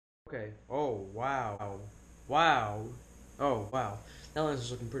Okay. Oh, wow. Wow. Oh, wow. That lens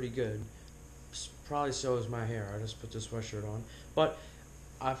is looking pretty good. Probably so is my hair. I just put this sweatshirt on. But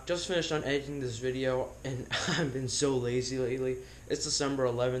I've just finished on editing this video, and I've been so lazy lately. It's December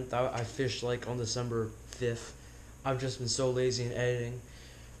 11th. I fished like on December 5th. I've just been so lazy in editing.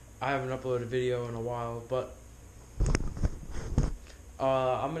 I haven't uploaded a video in a while, but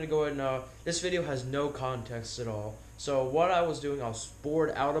I'm gonna go ahead and this video has no context at all. So what I was doing, I was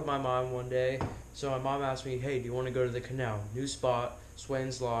bored out of my mind one day. So my mom asked me, "Hey, do you want to go to the canal? New spot,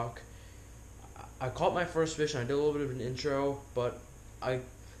 Swains Lock." I caught my first fish, and I did a little bit of an intro, but I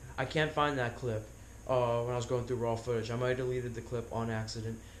can't find that clip when I was going through raw footage. I might have deleted the clip on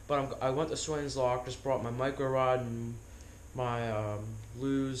accident. But I went to Swains Lock, just brought my micro rod and my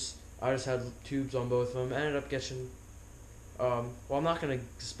blues. I just had tubes on both of them. Ended up catching. Well, I'm not gonna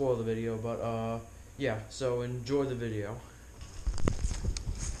spoil the video, but yeah. So enjoy the video.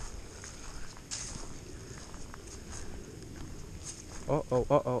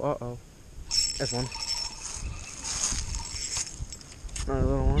 Uh-oh. There's one. Another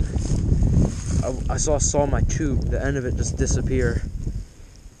little one. I saw my tube, the end of it just disappear.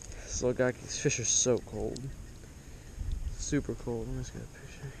 This little guy, these fish are so cold. Super cold. Let me just get a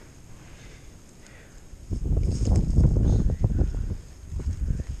picture.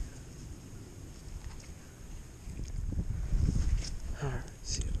 Alright,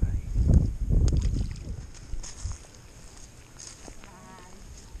 see you, buddy.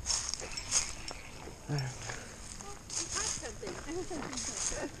 Alright.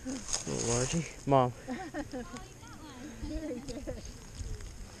 Little largy. Mom. Very good.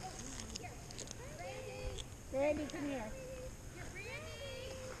 Randy, come here.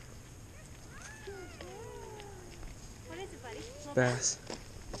 What is it, buddy? Bass.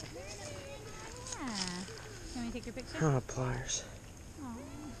 Yeah. Can we take your picture? Oh, pliers. Aww.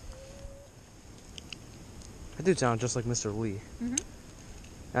 I do sound just like Mr. Lee. Mm-hmm.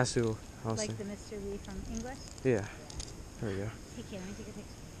 That's who I was Like thinking. the Mr. Lee from English? Yeah. There we go. Hey, kid, let me take a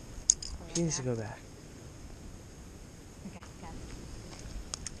picture. He needs to go back. Okay, got it.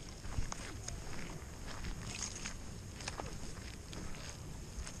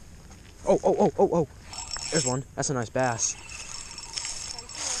 Oh. There's one. That's a nice bass.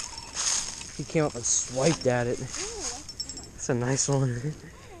 He came up and swiped at it. That's a nice one.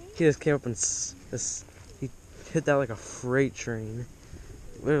 He just came up and he hit that like a freight train.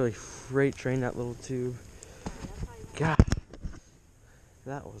 Literally freight train that little tube. God.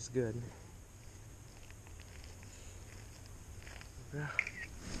 That was good. Yeah.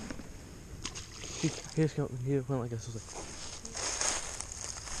 He just came up, he went like this. Was like,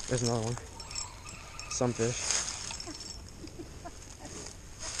 there's another one. Some fish.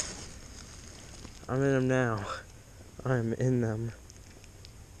 I'm in them now. I'm in them.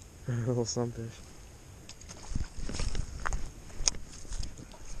 Little sunfish.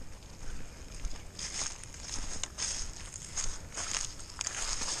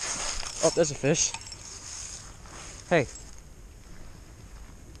 Oh, there's a fish. Hey.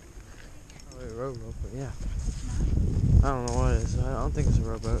 Oh, a rowboat, but yeah. I don't know what it is. I don't think it's a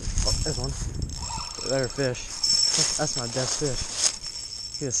rowboat. Oh, there's one. There's a fish. That's my best fish.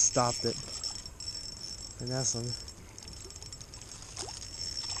 He just stopped it. And that's him.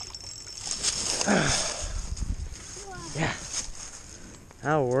 Yeah.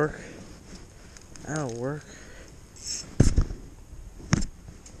 That'll work. That'll work.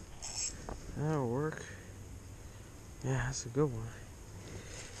 That'll work. Yeah, that's a good one.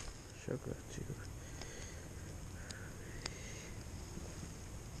 Sugar too.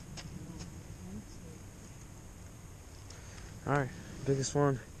 Alright, biggest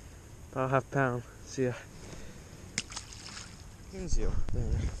one. About half a pound. See ya. There.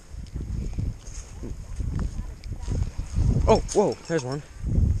 Oh, whoa, there's one.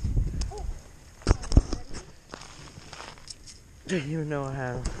 Didn't even know I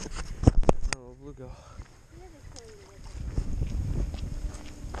had him. Oh, bluegill.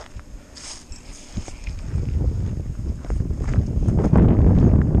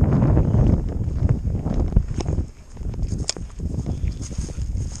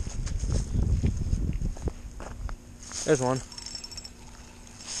 There's one.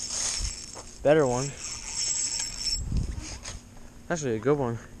 Better one. Actually, a good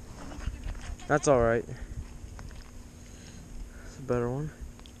one. That's alright. It's a better one.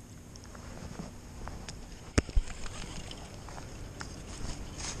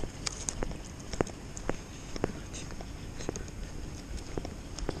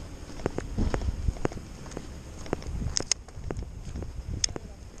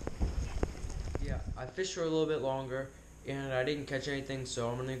 Yeah, I fished for a little bit longer. and I didn't catch anything, so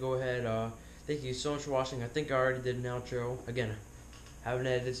I'm gonna go ahead. Thank you so much for watching. I think I already did an outro. Again, haven't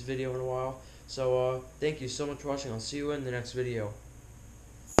edited this video in a while, so thank you so much for watching. I'll see you in the next video.